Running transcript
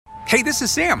Hey, this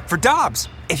is Sam for Dobbs.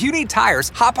 If you need tires,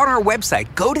 hop on our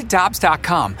website, go to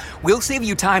Dobbs.com. We'll save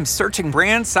you time searching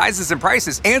brands, sizes, and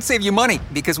prices, and save you money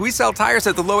because we sell tires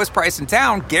at the lowest price in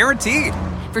town, guaranteed.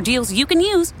 For deals you can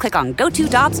use, click on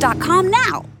GoToDobbs.com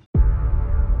now.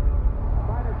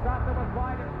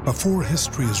 Before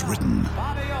history is written,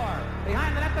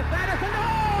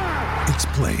 it's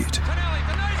played.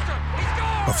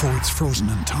 Before it's frozen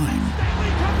in time,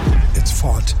 it's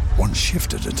fought one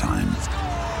shift at a time.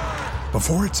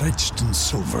 Before it's etched in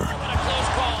silver,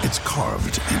 it's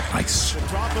carved in ice.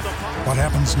 What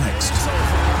happens next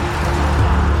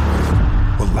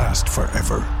will last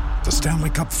forever. The Stanley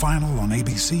Cup Final on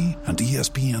ABC and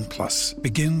ESPN Plus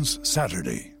begins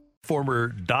Saturday. Former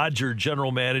Dodger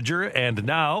general manager and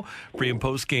now pre- and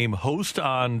post-game host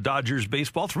on Dodgers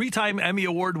baseball, three-time Emmy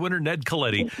Award winner Ned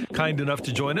Colletti, kind enough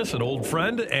to join us, an old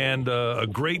friend and a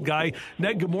great guy.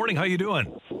 Ned, good morning. How you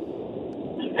doing?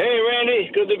 Hey,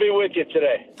 Randy. Good to be with you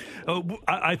today.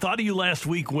 I thought of you last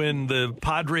week when the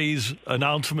Padres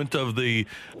announcement of the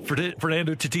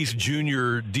Fernando Tatis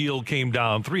Jr. deal came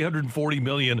down, $340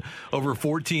 million over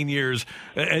 14 years.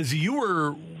 As you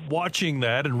were watching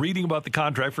that and reading about the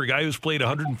contract for a guy who's played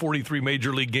 143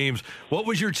 major league games, what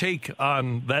was your take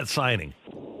on that signing?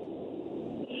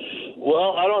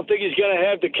 Well, I don't think he's going to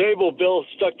have the cable bill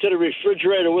stuck to the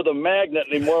refrigerator with a magnet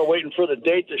anymore, waiting for the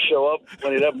date to show up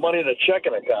when he'd have money in a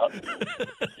checking account.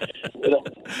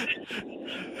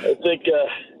 I think,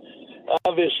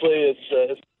 obviously,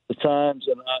 it's the times,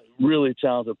 and a really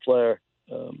talented player.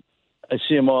 I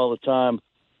see him all the time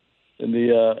in the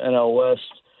NL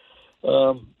West.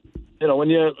 When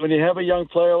you have a young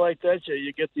player like that,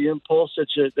 you get the impulse that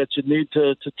you need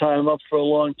to tie him up for a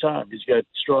long time. He's got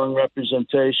strong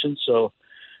representation, so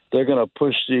they're going to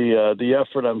push the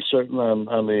effort, I'm certain,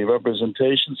 on the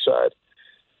representation side.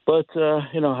 But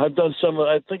I've done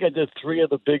I think I did three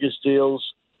of the biggest deals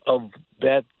of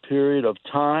that period of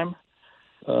time.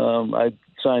 I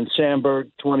signed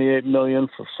Sandberg, $28 million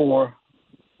for 4.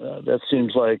 That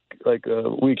seems like a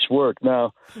week's work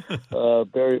now.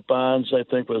 Barry Bonds, I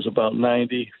think, was about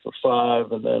 90 for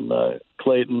 5, and then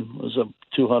Clayton was a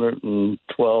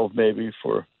 212 maybe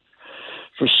for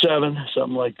 7,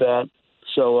 something like that.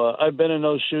 So I've been in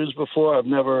those shoes before. I've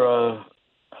never, I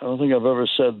don't think I've ever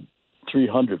said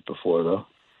 300 before though.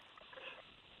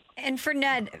 And for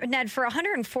Ned, for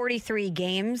 143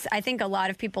 games, I think a lot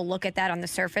of people look at that on the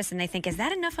surface and they think, is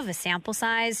that enough of a sample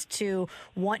size to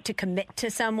want to commit to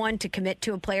someone, to commit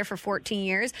to a player for 14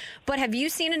 years? But have you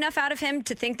seen enough out of him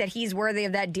to think that he's worthy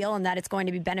of that deal and that it's going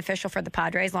to be beneficial for the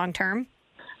Padres long term?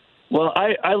 Well,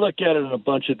 I look at it in a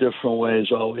bunch of different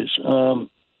ways always. And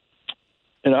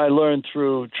I learned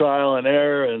through trial and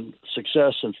error and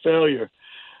success and failure.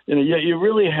 You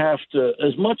really have to,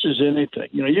 as much as anything,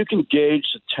 you can gauge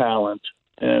the talent,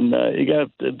 and you got,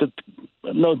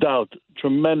 no doubt,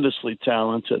 tremendously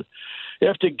talented. You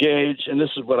have to gauge, and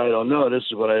this is what I don't know, this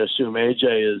is what I assume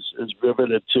AJ is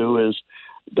riveted to, is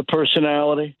the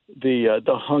personality, the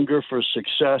hunger for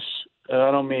success.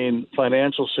 I don't mean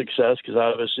financial success, because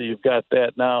obviously you've got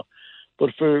that now,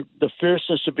 but for the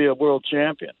fierceness to be a world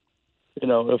champion.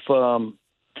 If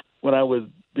when I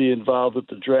would be involved with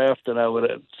the draft, and I would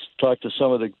talk to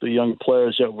some of the young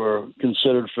players that were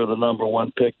considered for the number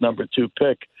 1 pick, number 2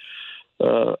 pick.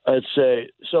 I'd say,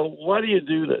 so why do you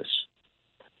do this?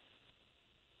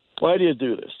 Why do you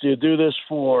do this? Do you do this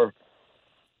for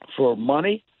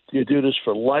money? Do you do this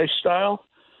for lifestyle?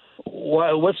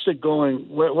 Why? What's the going?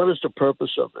 What is the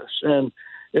purpose of this? And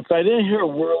if I didn't hear a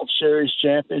World Series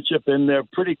championship in there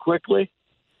pretty quickly,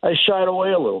 I shied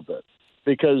away a little bit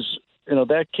because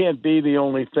that can't be the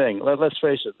only thing. Let's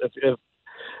face it.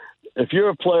 If you're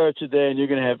a player today and you're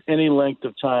going to have any length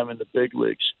of time in the big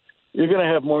leagues, you're going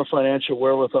to have more financial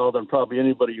wherewithal than probably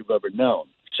anybody you've ever known,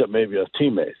 except maybe a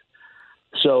teammate.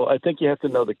 So I think you have to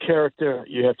know the character.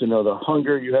 You have to know the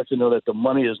hunger. You have to know that the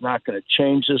money is not going to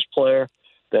change this player,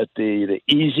 that the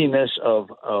easiness of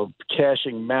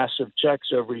cashing massive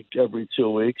checks every 2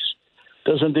 weeks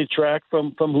doesn't detract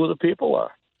from who the people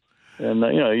are. And,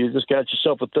 you just got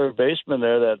yourself a third baseman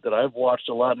there that I've watched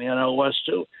a lot in the NL West,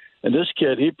 too. And this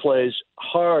kid, he plays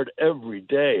hard every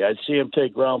day. I'd see him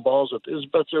take ground balls. This is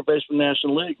the best third baseman in the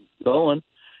National League, Nolan.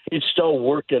 He'd still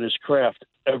work at his craft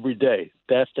every day.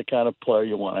 That's the kind of player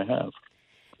you want to have.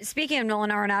 Speaking of Nolan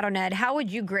Arenado, Ned, how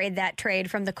would you grade that trade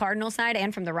from the Cardinal side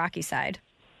and from the Rocky side?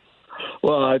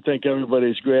 Well, I think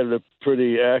everybody's graded it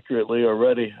pretty accurately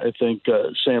already. I think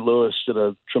St. Louis did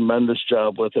a tremendous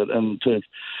job with it. And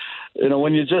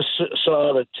when you just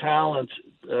saw the talent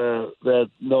that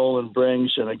Nolan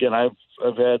brings, and again, I've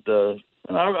had the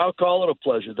And I'll call it a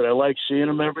pleasure. Did I like seeing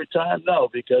him every time? No,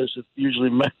 because it usually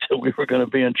meant that we were going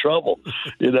to be in trouble,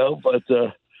 But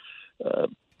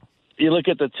you look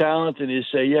at the talent and you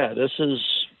say, yeah, this is,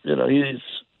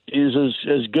 he's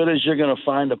as good as you're going to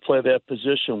find to play that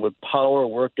position with power,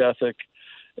 work ethic,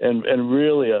 and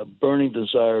really a burning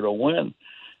desire to win.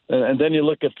 And then you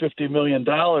look at $50 million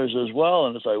as well,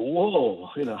 and it's like, whoa,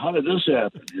 how did this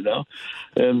happen,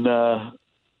 And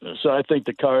so I think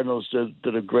the Cardinals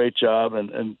did a great job,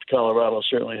 and Colorado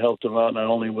certainly helped them out not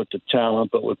only with the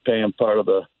talent but with paying part of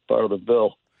the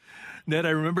bill. Ned,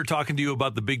 I remember talking to you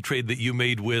about the big trade that you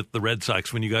made with the Red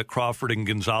Sox when you got Crawford and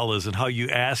Gonzalez, and how you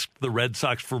asked the Red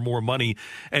Sox for more money.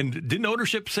 And didn't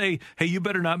ownership say, hey, you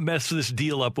better not mess this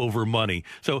deal up over money?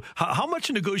 So how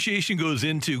much negotiation goes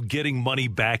into getting money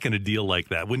back in a deal like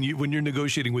that when you're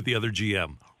negotiating with the other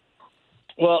GM?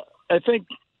 Well, I think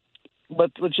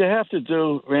what you have to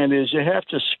do, Randy, is you have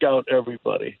to scout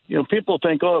everybody. People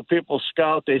think,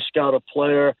 they scout a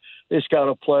player. They scout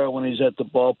a player when he's at the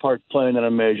ballpark playing in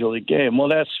a major league game. Well,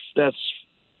 that's a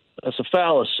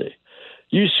fallacy.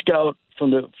 You scout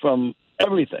from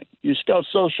everything. You scout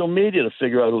social media to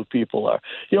figure out who people are.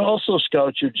 You also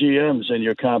scout your GMs and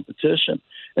your competition.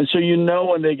 And so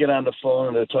when they get on the phone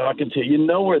and they're talking to you,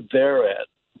 where they're at,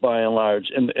 by and large,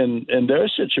 in their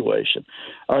situation.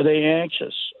 Are they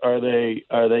anxious? Are they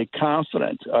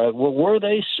confident? Where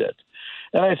they sit?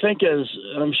 And I think,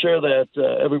 I'm sure that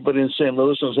everybody in St.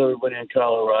 Louis knows everybody in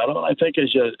Colorado. I think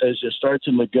as you start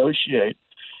to negotiate,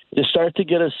 you start to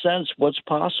get a sense what's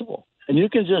possible. And you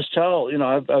can just tell,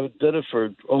 I've did it for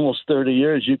almost 30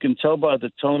 years. You can tell by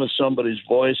the tone of somebody's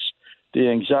voice, the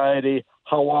anxiety,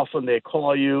 how often they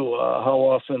call you, how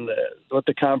often, what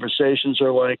the conversations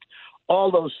are like,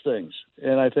 all those things.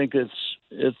 And I think you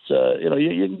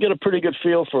can get a pretty good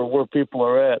feel for where people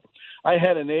are at. I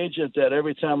had an agent that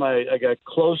every time I got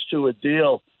close to a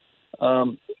deal,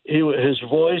 his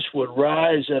voice would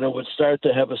rise and it would start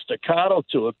to have a staccato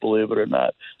to it, believe it or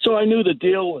not. So I knew the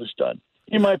deal was done.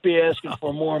 He might be asking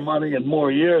for more money and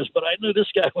more years, but I knew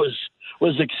this guy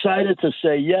was excited to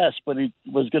say yes, but he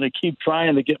was going to keep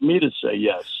trying to get me to say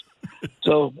yes.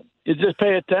 So you just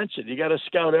pay attention. You got to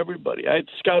scout everybody. I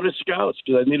scouted scouts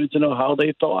because I needed to know how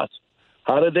they thought.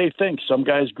 How did they think? Some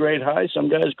guys grade high, some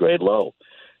guys grade low.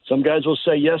 Some guys will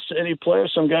say yes to any player.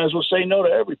 Some guys will say no to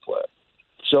every player.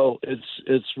 So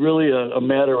it's really a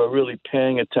matter of really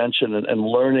paying attention and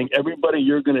learning everybody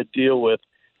you're going to deal with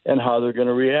and how they're going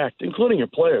to react, including your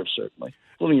players, certainly,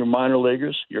 including your minor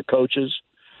leaguers, your coaches.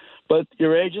 But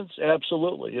your agents,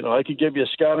 absolutely. I could give you a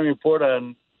scouting report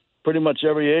on pretty much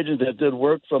every agent that did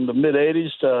work from the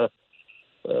mid-'80s to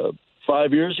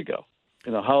 5 years ago.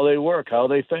 How they work, how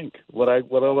they think, what I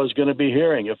was going to be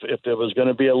hearing, if there was going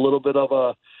to be a little bit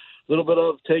of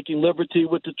taking liberty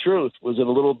with the truth. Was it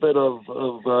a little bit of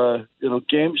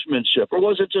gamesmanship, or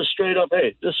was it just straight up,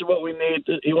 hey, this is what we need.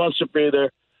 He wants to be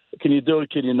there. Can you do it?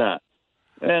 Can you not?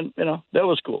 And that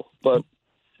was cool. But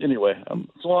anyway,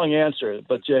 it's a long answer,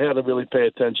 but you had to really pay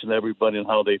attention to everybody and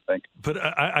how they think. But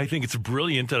I think it's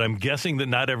brilliant, and I'm guessing that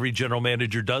not every general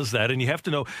manager does that. And you have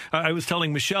to know, I was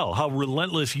telling Michelle how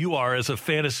relentless you are as a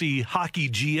fantasy hockey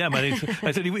GM.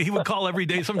 I said he would call every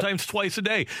day, sometimes twice a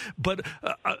day. But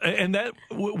and that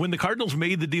when the Cardinals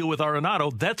made the deal with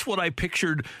Arenado, that's what I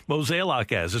pictured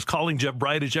Mozeliak as, is calling Jeff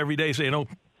Bridich every day, saying,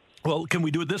 well, can we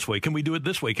do it this way? Can we do it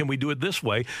this way? Can we do it this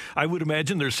way? I would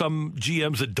imagine there's some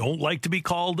GMs that don't like to be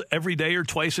called every day or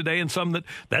twice a day, and some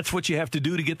that's what you have to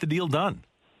do to get the deal done.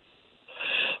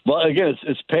 Well, again,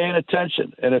 it's paying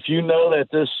attention. And if you know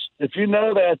that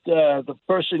the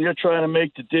person you're trying to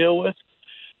make the deal with,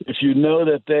 if you know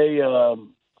that they are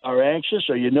anxious,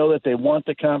 or you know that they want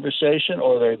the conversation,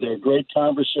 or they're great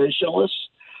conversationalists,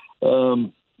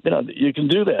 you can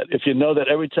do that. If you know that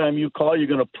every time you call, you're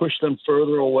going to push them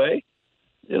further away,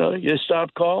 you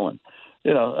stop calling.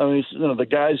 The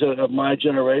guys of my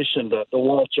generation, the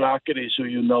Walt Jocketys, who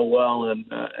you know well,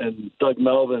 and Doug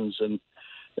Melvins and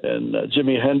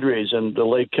Jimi Hendrix and the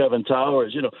late Kevin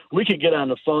Towers, we could get on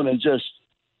the phone and just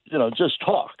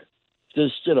talk.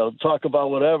 Talk about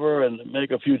whatever and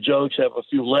make a few jokes, have a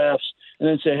few laughs, and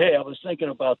then say, hey, I was thinking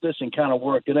about this, and kind of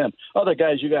work it in. Other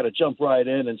guys, you got to jump right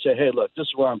in and say, hey, look, this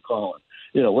is where I'm calling.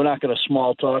 We're not going to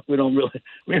small talk. We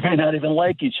may not even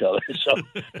like each other. So,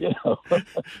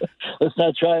 let's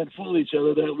not try and fool each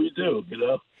other that we do,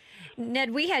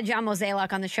 Ned, we had John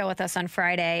Mozeliak on the show with us on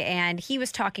Friday, and he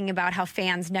was talking about how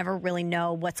fans never really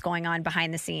know what's going on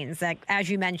behind the scenes. Like, as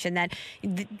you mentioned, that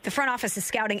the front office is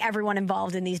scouting everyone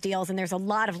involved in these deals, and there's a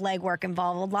lot of legwork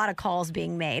involved, a lot of calls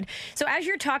being made. So as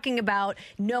you're talking about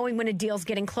knowing when a deal's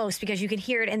getting close, because you can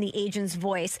hear it in the agent's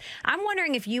voice, I'm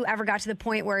wondering if you ever got to the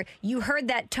point where you heard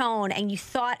that tone and you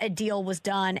thought a deal was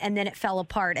done and then it fell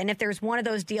apart. And if there's one of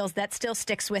those deals that still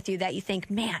sticks with you that you think,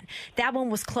 man, that one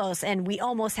was close and we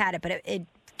almost had it, but it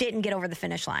didn't get over the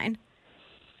finish line.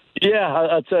 Yeah,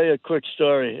 I'll tell you a quick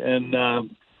story, and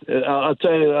I'll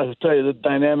tell you the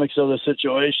dynamics of the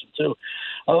situation too.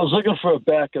 I was looking for a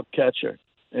backup catcher,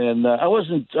 and I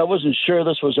wasn't sure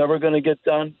this was ever going to get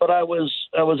done, but I was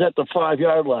at the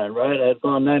 5-yard line, right? I had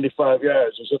gone 95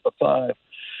 yards. I was at the 5,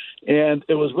 and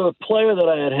it was with a player that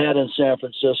I had in San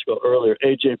Francisco earlier,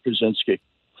 A.J. Przinsky.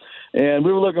 And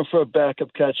we were looking for a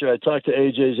backup catcher. I talked to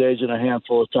AJ's agent a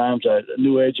handful of times. I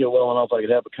knew AJ well enough I could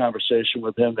have a conversation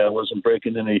with him that I wasn't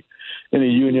breaking any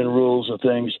union rules or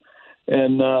things.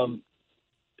 And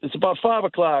it's about 5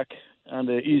 o'clock on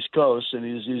the East Coast, and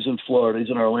he's in Florida. He's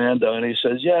in Orlando, and he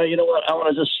says, "Yeah, you know what? I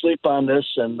want to just sleep on this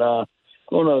and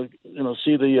going to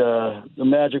see the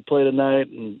Magic play tonight.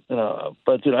 And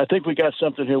but I think we got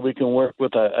something here we can work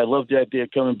with. I love the idea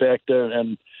of coming back there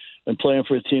and playing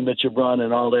for a team that you run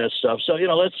and all that stuff. So,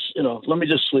 let me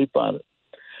just sleep on it."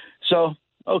 So,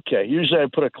 okay, usually I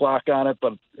put a clock on it,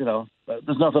 but,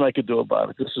 there's nothing I could do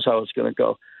about it. This is how it's going to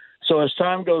go. So as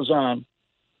time goes on,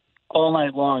 all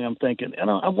night long, I'm thinking,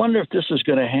 I wonder if this is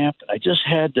going to happen. I just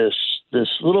had this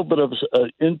little bit of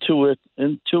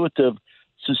intuitive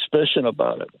suspicion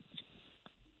about it.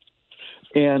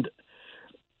 And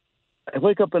I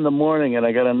wake up in the morning and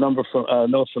I got a note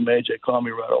from AJ. Call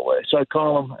me right away. So I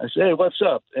call him. I say, "Hey, what's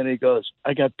up?" And he goes,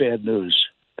 "I got bad news."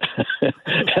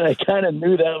 And I kind of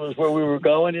knew that was where we were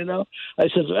going. I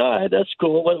said, "All right, that's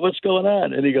cool. What's going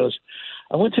on?" And he goes,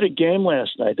 "I went to the game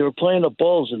last night. They were playing the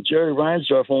Bulls, and Jerry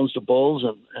Reinsdorf owns the Bulls,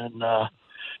 and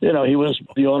he was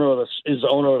the owner of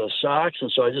the Sox,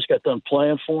 and so I just got done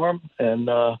playing for him."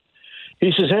 And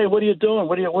he says, "Hey, what are you doing?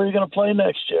 Where are you going to play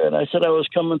next year?" And I said I was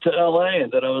coming to L.A.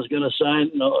 and that I was going to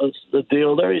sign the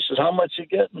deal there. He says, "How much you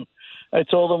getting?" I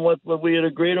told him what we had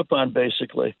agreed upon,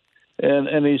 basically.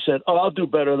 And he said, "Oh, I'll do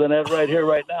better than that right here,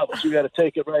 right now, but you got to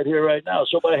take it right here, right now."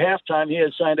 So by halftime, he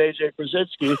had signed A.J.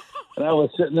 Przinsky, and I was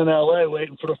sitting in L.A.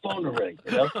 waiting for the phone to ring.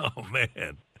 Oh,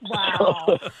 man.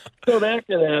 Wow. So that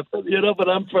could happen, but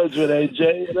I'm friends with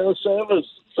A.J., so it's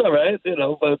all right,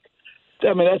 but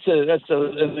I mean, that's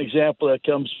an example that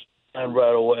comes on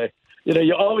right away. I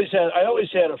always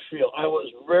had a feel. I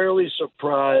was rarely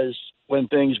surprised when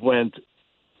things went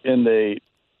in the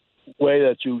way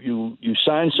that you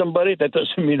signed somebody. That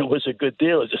doesn't mean it was a good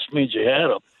deal. It just means you had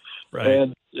them. Right.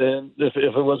 And if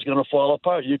it was going to fall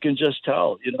apart, you can just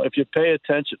tell. If you pay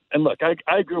attention. And look,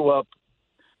 I grew up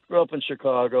in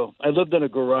Chicago. I lived in a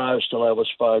garage till I was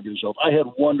 5 years old. I had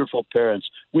wonderful parents.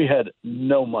 We had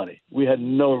no money. We had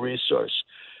no resource.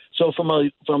 So from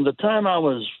the time I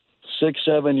was 6,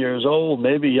 7 years old,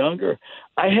 maybe younger,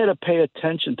 I had to pay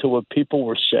attention to what people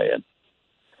were saying,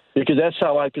 because that's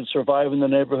how I could survive in the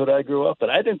neighborhood I grew up in.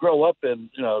 I didn't grow up in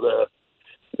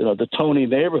the Tony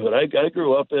neighborhood. I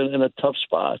grew up in a tough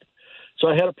spot. So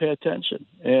I had to pay attention,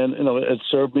 and it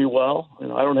served me well.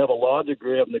 I don't have a law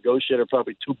degree. I've negotiated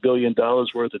probably $2 billion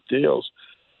worth of deals,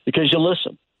 because you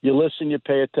listen, you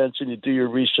pay attention, you do your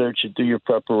research, you do your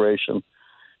preparation,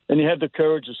 and you have the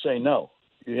courage to say no.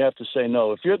 You have to say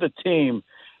no. If you're the team,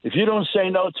 if you don't say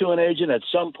no to an agent at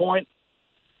some point,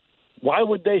 why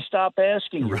would they stop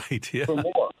asking you for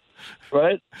more?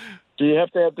 Right? So you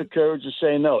have to have the courage to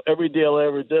say no. Every deal I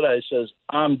ever did, I says,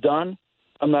 "I'm done.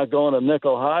 I'm not going a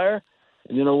nickel higher."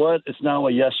 And you know what? It's now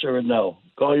a yes or a no.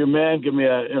 Call your man. Give me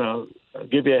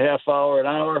give you a half hour, an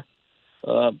hour.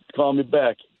 Call me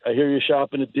back. I hear you're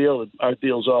shopping a deal. Our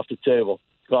deal's off the table.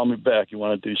 Call me back. You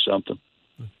want to do something.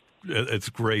 It's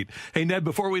great. Hey, Ned,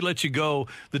 before we let you go,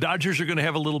 the Dodgers are going to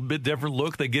have a little bit different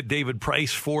look. They get David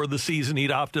Price for the season. He'd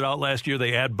opted out last year.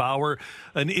 They add Bauer,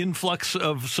 an influx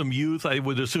of some youth. I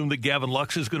would assume that Gavin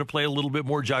Lux is going to play a little bit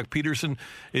more. Jock Peterson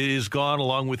is gone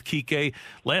along with Kike.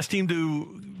 Last team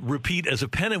to repeat as a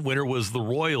pennant winner was the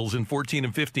Royals in 14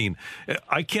 and 15.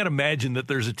 I can't imagine that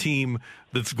there's a team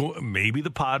that's maybe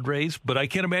the Padres, but I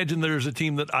can't imagine there's a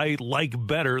team that I like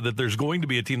better, that there's going to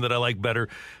be a team that I like better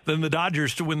than the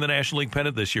Dodgers to win the National League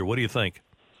pennant this year. What do you think?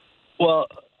 Well,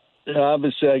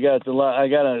 obviously I got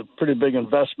a pretty big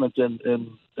investment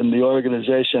in the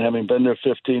organization, having been there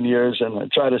 15 years, and I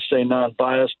try to stay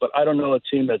non-biased, but I don't know a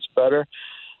team that's better.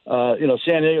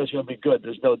 San Diego's going to be good.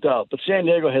 There's no doubt. But San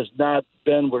Diego has not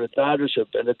been where the Dodgers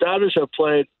have been. The Dodgers have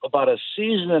played about a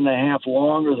season and a half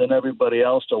longer than everybody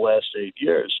else the last 8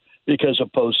 years because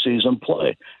of postseason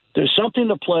play. There's something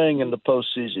to playing in the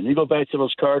postseason. You go back to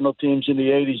those Cardinal teams in the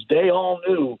 80s, they all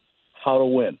knew how to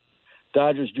win.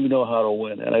 Dodgers do know how to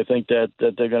win, and I think that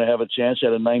they're going to have a chance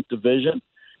at a ninth division.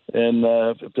 And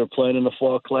if they're playing in the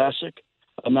Fall Classic,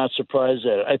 I'm not surprised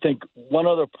at it. I think one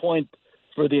other point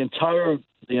for the entire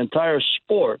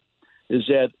sport is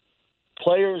that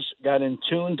players got in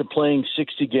tune to playing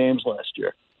 60 games last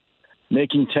year,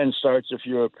 making 10 starts if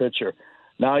you're a pitcher.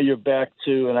 Now you're back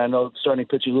to, and I know starting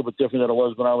pitching is a little bit different than it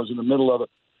was when I was in the middle of it,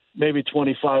 maybe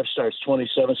 25 starts,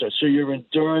 27 starts. So your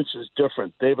endurance is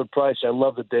different. David Price, I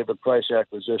love the David Price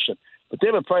acquisition. But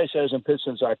David Price hasn't pitched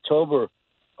since October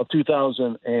of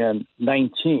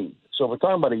 2019. So we're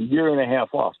talking about a year and a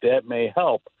half off. That may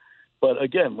help. But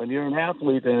again, when you're an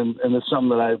athlete, and it's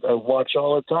something that I watch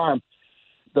all the time,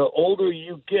 the older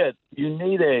you get, you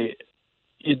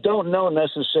don't know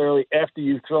necessarily after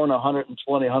you've thrown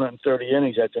 120, 130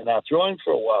 innings after not throwing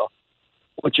for a while,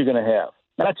 what you're going to have.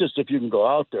 Not just if you can go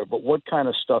out there, but what kind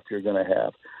of stuff you're going to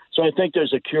have. So I think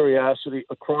there's a curiosity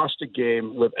across the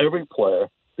game with every player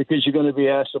because you're going to be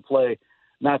asked to play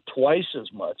not twice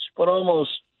as much, but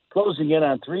almost closing in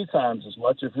on 3 times as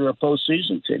much if you're a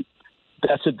postseason team.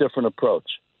 That's a different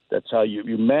approach. That's how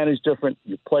you manage different,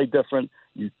 you play different,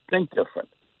 you think different.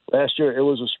 Last year it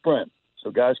was a sprint,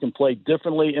 so guys can play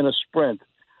differently in a sprint.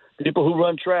 People who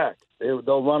run track, they'll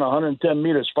run 110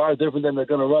 meters far different than they're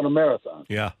going to run a marathon.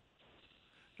 Yeah.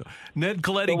 Ned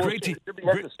Colletti,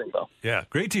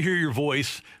 great to hear your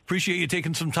voice. Appreciate you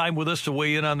taking some time with us to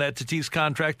weigh in on that Tatis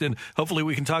contract, and hopefully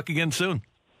we can talk again soon.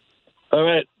 All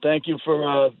right. Thank you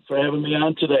for having me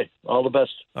on today. All the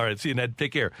best. All right. See you, Ned.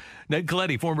 Take care. Ned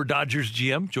Colletti, former Dodgers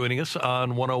GM, joining us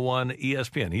on 101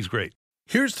 ESPN. He's great.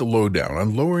 Here's the lowdown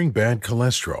on lowering bad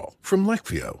cholesterol from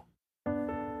Leqvio.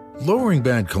 Lowering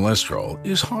bad cholesterol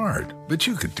is hard, but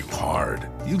you could do hard.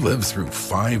 You lived through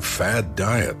 5 fad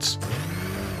diets,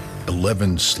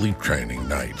 11 sleep training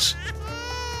nights,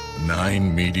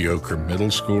 9 mediocre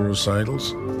middle school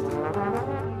recitals,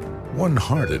 1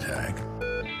 heart attack.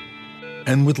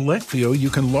 And with Leqvio,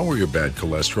 you can lower your bad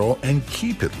cholesterol and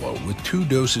keep it low with 2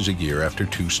 doses a year after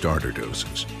 2 starter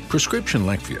doses. Prescription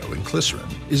Leqvio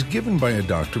inclisiran is given by a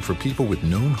doctor for people with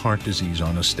known heart disease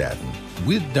on a statin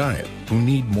with diet who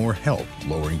need more help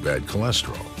lowering bad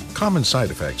cholesterol. Common side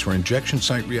effects are injection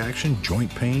site reaction, joint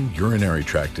pain, urinary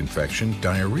tract infection,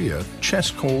 diarrhea,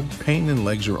 chest cold, pain in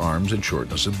legs or arms, and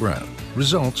shortness of breath.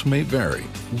 Results may vary.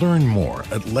 Learn more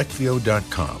at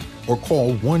Leqvio.com. or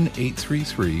call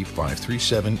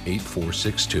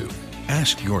 1-833-537-8462.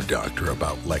 Ask your doctor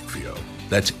about Leqvio.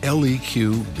 That's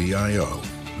Leqvio.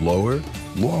 Lower,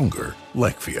 longer,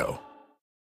 Leqvio.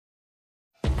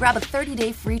 Grab a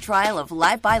 30-day free trial of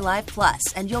Live by Live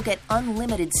Plus, and you'll get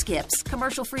unlimited skips,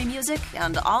 commercial-free music,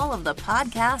 and all of the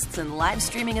podcasts and live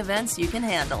streaming events you can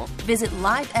handle. Visit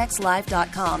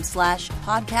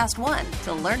livexlive.com/podcast1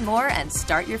 to learn more and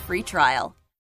start your free trial.